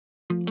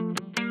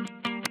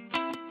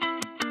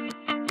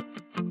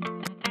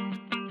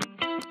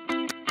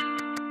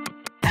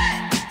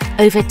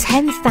Over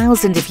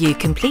 10,000 of you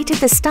completed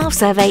the staff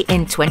survey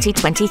in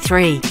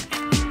 2023.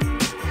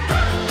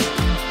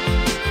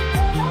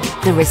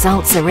 The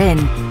results are in,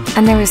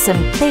 and there are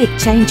some big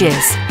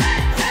changes.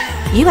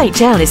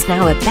 UHL is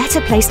now a better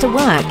place to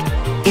work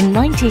in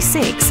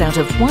 96 out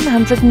of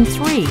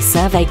 103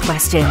 survey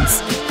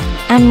questions.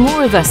 And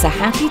more of us are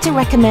happy to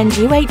recommend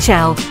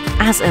UHL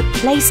as a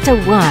place to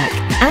work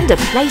and a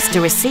place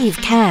to receive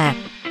care.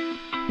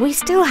 We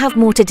still have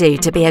more to do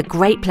to be a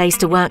great place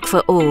to work for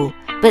all,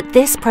 but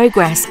this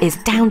progress is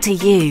down to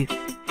you.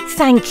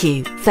 Thank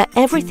you for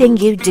everything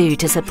you do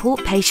to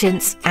support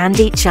patients and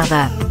each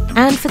other,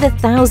 and for the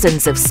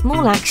thousands of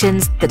small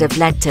actions that have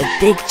led to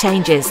big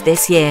changes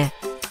this year.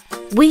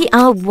 We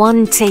are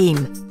one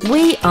team.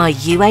 We are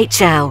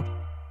UHL.